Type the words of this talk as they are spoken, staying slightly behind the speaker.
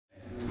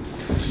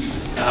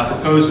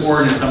Proposed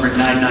ordinance number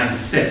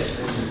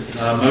 996.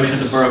 Motion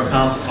to Borough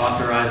Council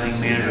authorizing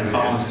Manager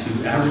Collins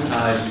to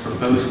advertise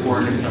proposed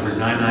ordinance number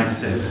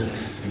 996.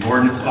 An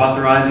ordinance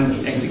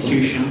authorizing the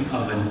execution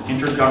of an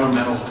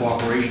intergovernmental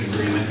cooperation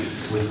agreement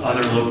with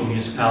other local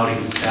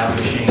municipalities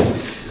establishing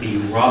the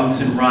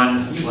Robinson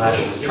Run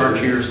 /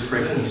 Chartiers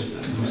Creek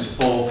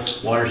Municipal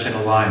Watershed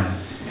Alliance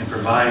and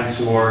providing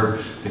for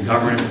the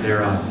governance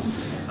thereof.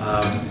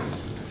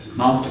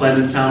 Mount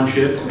Pleasant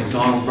Township,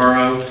 McDonald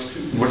Borough,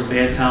 North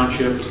Fayette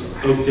Township,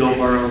 Oakdale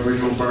Borough,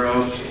 Bridgeville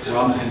Borough,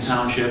 Robinson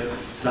Township,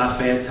 South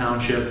Fayette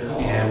Township,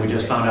 and we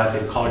just found out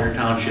that Collier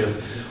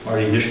Township are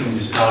the additional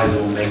municipalities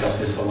that will make up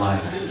this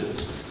alliance.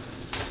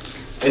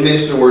 In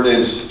this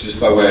ordinance, just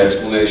by way of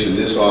explanation,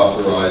 this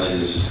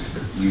authorizes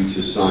you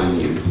to sign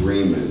the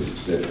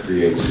agreement that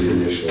creates the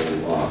initial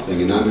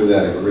thing. And under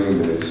that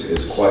agreement,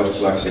 it's quite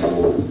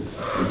flexible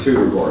in two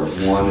regards.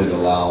 One, it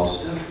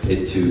allows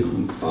it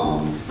to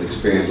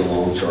expand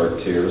along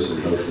Chartiers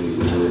and hopefully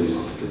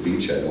remove the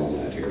beachhead on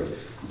that here.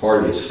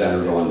 Part of it's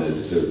centered on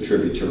the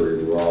tributary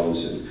of the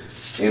Robinson.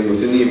 And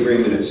within the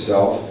agreement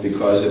itself,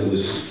 because it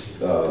was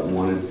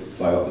wanted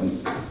by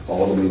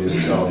all the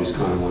municipalities,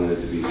 kind of wanted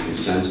it to be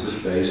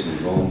consensus-based and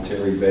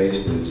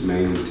voluntary-based, and its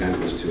main intent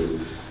was to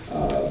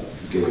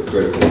get a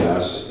critical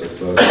mass of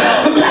folks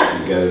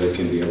together that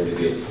can be able to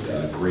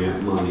get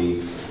grant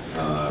money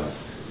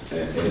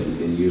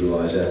and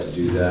utilize that to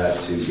do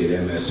that, to get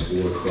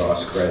MS4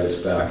 cross credits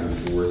back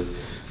and forth.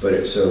 But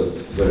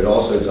it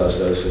also does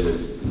those so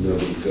that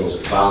nobody feels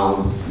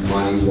bound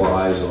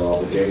money-wise or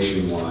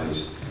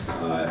obligation-wise.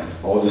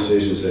 All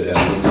decisions that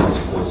have no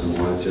consequence of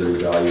monetary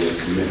value or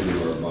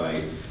commitment are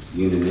by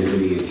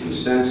unanimity and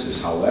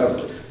consensus.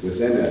 However,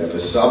 within that, if a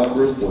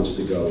subgroup wants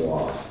to go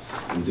off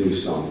and do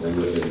something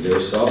within their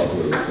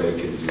subgroup,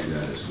 they can do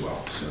that as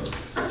well. So,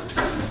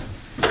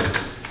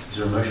 is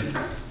there a motion?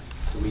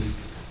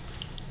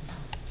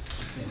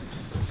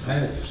 I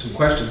have some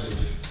questions.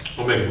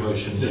 I'll make a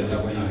motion Yeah,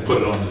 that way you can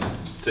put it on the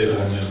table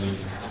and then we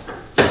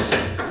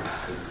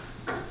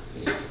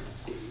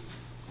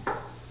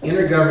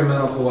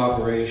Intergovernmental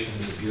cooperation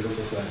is a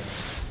beautiful thing.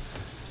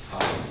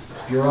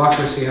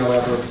 Bureaucracy,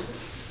 however,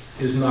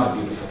 is not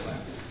a beautiful thing.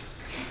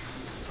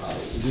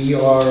 We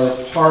are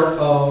part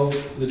of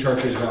the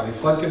Chartiers Valley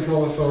Flood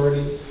Control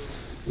Authority.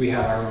 We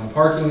have our own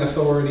parking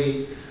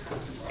authority.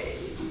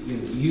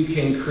 You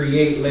can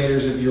create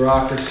layers of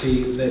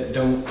bureaucracy that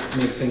don't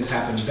make things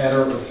happen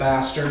better or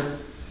faster,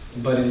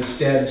 but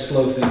instead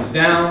slow things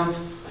down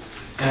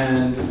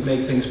and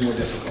make things more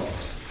difficult.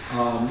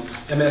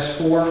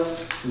 MS4,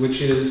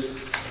 which is,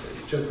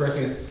 Joe, correct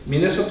me,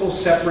 Municipal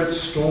Separate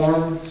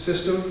Storm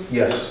System?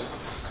 Yes.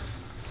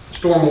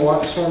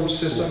 Storm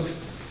system?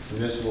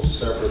 Municipal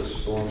Separate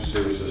Storm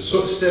Sewer System.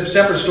 So,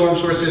 separate storm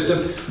sewer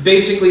system.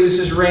 Basically, this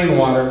is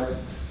rainwater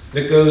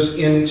that goes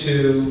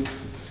into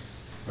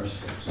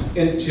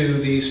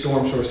the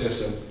storm sewer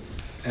system,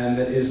 and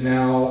that is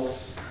now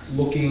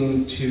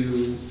looking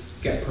to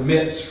get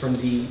permits from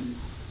the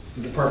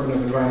Department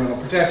of Environmental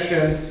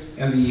Protection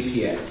and the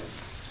EPA.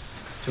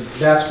 So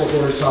that's what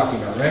we're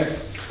talking about, right?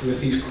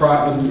 With these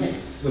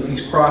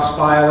cross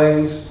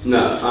filings.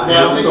 no,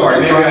 I'm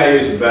sorry. Maybe I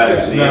used a bad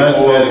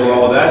example.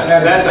 Overall, that's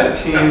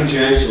a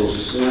tangential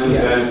slim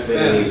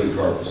benefit and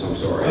purpose. I'm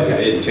sorry.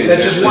 Okay.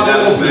 That's just one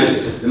little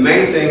piece. The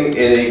main thing,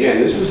 and again,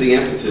 this was the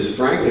impetus,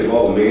 frankly, of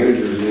all the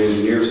managers and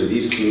engineers of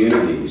these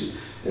communities.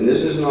 And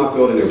this is not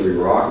building a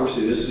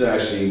bureaucracy. This is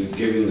actually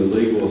giving the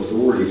legal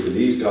authority for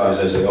these guys,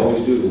 as they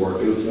always do, to work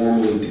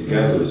informally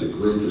together as a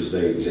group as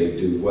they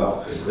do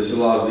well. This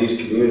allows these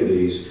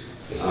communities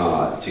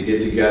to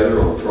get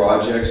together on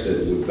projects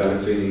that would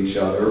benefit each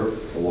other,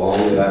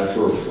 along with that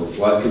for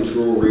flood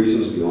control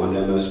reasons beyond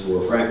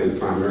MS4. Frankly,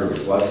 primarily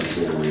flood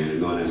control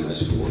oriented, not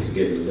MS4.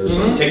 There's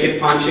some ticket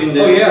punching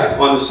there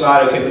on the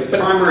side. Okay, but the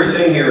primary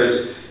thing here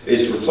is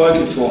for flood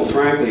control. And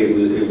frankly,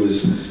 it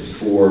was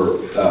for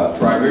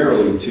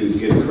primarily to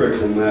get a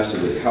critical mass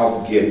that would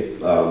help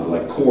get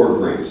like Corps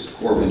grants,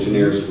 Corps of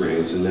Engineers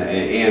grants,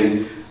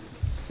 and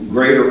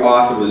greater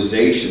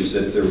authorizations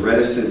that they're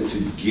reticent to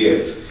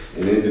give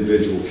an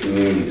individual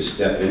community to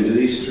step into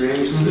these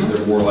streams, that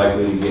they're more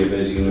likely to give,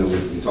 as you know,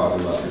 we've been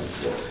talking about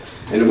before.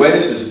 And the way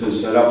this has been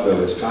set up,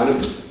 though, it's kind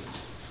of,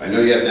 I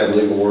know you have to have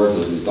legal words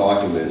and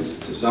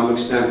document to some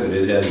extent, but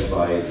it has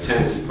by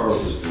intent and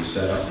purpose been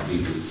set up to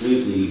be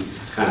completely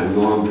kind of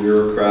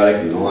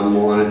non-bureaucratic,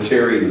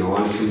 non-monetary,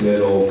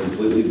 non-committal,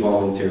 completely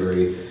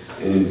voluntary,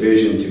 and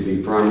envisioned to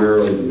be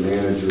primarily the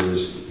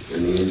managers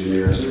and the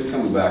engineers, and they're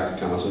coming back to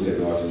council and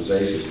getting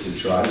authorizations to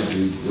try to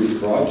do group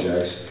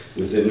projects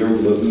within their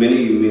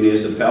many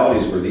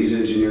municipalities where these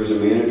engineers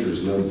and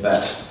managers know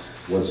best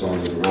what's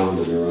on the ground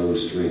in their own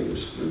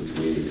streams and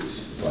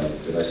communities.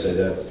 Did I say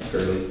that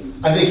fairly?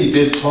 I think you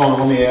did, Tom.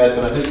 Let me add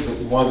that I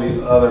think one of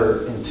the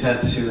other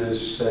intents here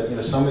is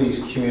that some of these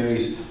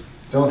communities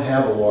don't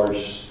have a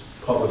large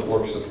public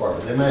works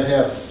department. They might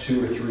have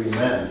 2 or 3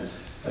 men.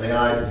 Or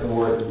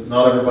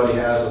not everybody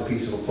has a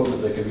piece of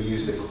equipment that can be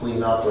used to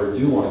clean up or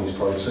do one of these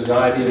projects. So the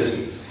idea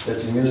is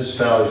that the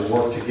municipalities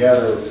work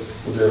together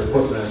with their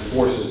equipment and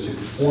forces to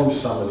perform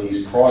some of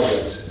these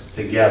projects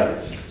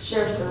together,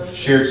 Shared service.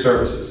 shared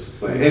services.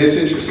 And it's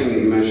interesting that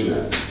you mention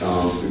that,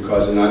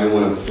 because, and I didn't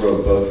want to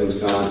throw both things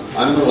down,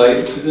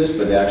 unrelated to this,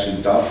 but it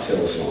actually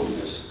dovetails on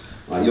this.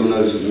 You'll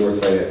notice that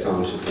North Fayette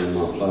Township and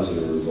Mount Pleasant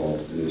are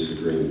involved in this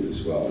agreement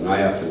as well, and I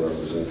have to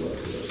represent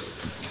both of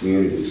those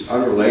communities.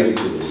 Unrelated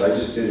to this, I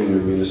just did a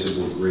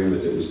municipal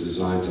agreement that was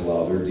designed to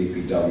allow their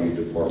DPW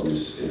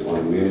departments on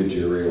a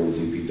managerial and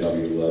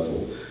DPW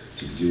level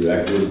to do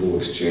equitable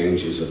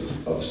exchanges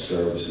of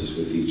services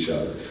with each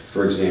other.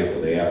 For example,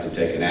 they have to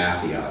take an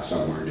AFI out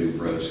somewhere and do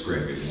road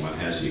scraping. One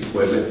has the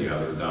equipment, the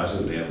other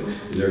doesn't.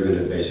 They're going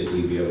to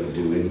basically be able to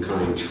do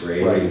in-kind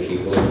trade and keep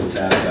a little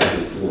tab back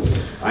and forth.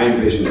 I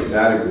envision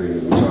that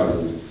agreement, which I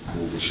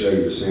will show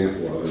you a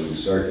sample of it and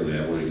circulate.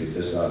 I want to get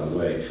this out of the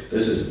way.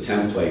 This is a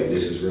template.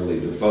 This is really,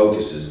 the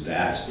focus is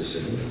that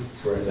specific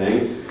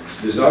thing.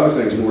 This other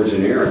thing's more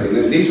generic, and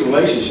then these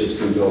relationships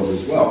can build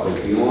as well,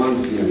 because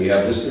beyond, you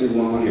have this thing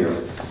going on here.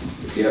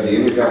 If you have the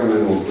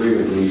intergovernmental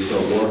agreement, when you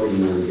start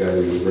working there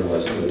together, you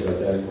realize, oh, they got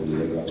that equity,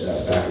 they got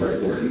that, back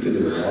and forth. You can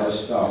do a lot of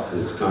stuff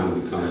that's kind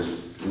of becomes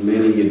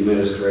many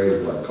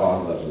administrative, like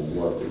COG level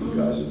work that you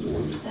guys are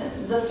doing.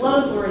 And the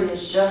flood authority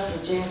is just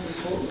a James B.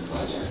 Fulton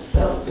project,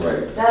 so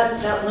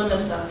that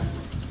limits us.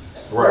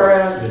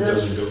 Whereas It this,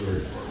 doesn't go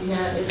very far.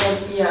 yeah, it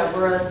does, yeah.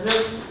 Whereas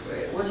this,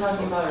 we're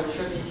talking about our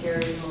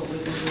tributaries and what we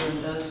can do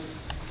in those,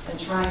 and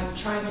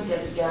trying to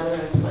get together.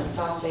 And like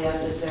South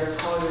Fayette is there,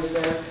 Collier's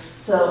there.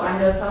 So I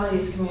know some of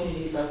these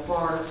communities are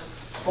far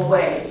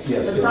away,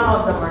 Yes, but yeah. some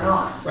of them are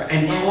not. Right,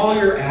 and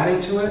Collier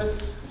adding to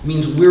it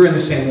means we're in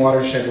the same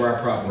watershed where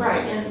our problem is.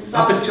 Right, and Up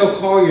some, until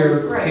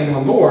Collier Right. came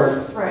on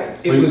board, right.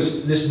 it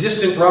was this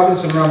distant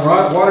Robinson Run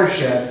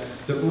watershed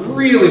that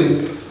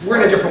really, we're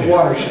in a different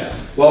watershed.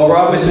 Well,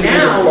 Robinson is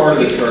a now, part of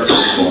the it's- church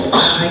as well.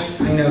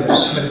 I know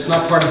that, but it's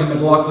not part of the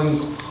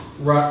McLaughlin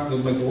Run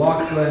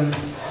watershed.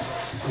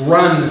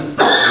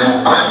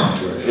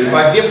 In It's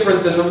fact,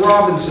 different than the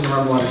Robinson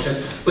Run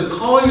watershed, but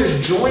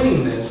Collier's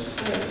joining this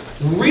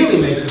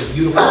really makes it a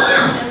beautiful thing.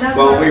 And that's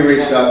well, we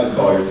reached out to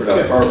Collier for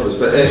that purpose,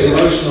 but it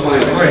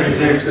explains. All right,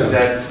 is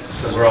that,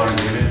 so we're all in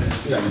agreement?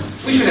 Yeah.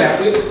 We should have,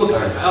 look,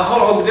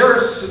 hold on,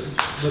 there's,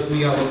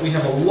 we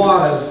have a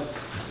lot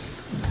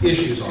of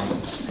issues on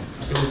it.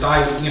 At least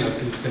I,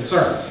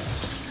 concerned.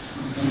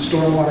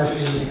 Stormwater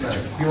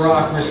fee,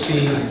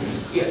 bureaucracy.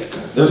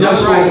 There's no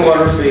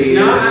stormwater fee.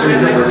 So we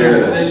never hear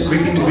this. We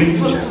can,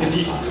 if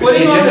you.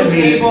 Putting on the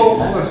table,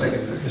 hold on a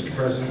second, Mr.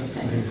 President.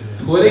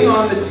 Putting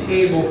on the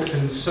table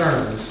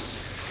concerns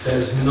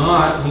does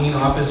not mean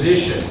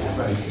opposition.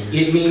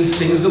 It means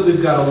things that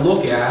we've got to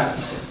look at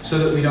so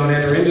that we don't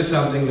enter into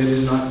something that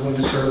is not going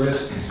to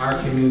service our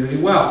community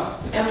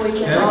well. And we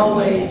can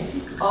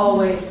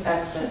always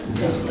exit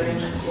this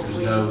agreement if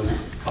we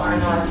are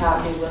not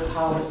happy with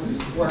how it's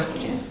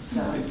working,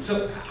 so.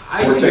 So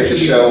I Or think take it the should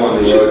be- show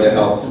on the road to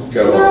help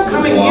go. They're all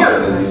coming here.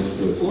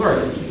 With-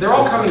 Lord, they're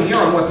all coming here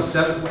on what the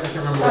 7th, I can't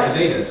remember what the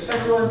date is.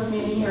 Everyone's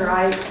meeting here,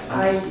 I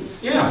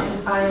Yeah.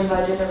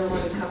 invited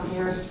everyone to come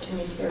here to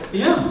meet here,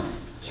 Yeah.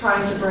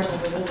 trying to bring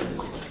everybody.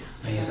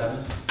 May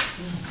 7th?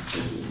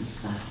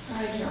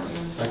 I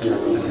can't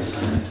remember. That's a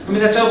Sunday. I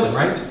mean, that's open,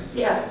 right?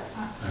 Yeah,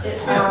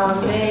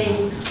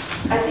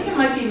 I think it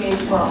might be May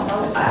 12th,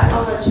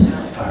 I'll let you know.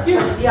 All right.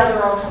 Yeah. Yeah,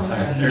 they're all coming All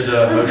right, here. there's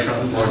a motion on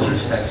the floor,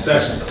 is there a second?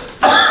 Second.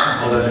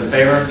 All those in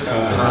favor?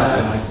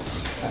 Aye.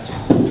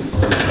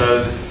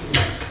 Opposed?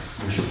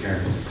 Motion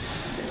carries.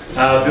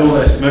 Bill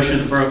list, motion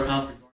of the Borough Council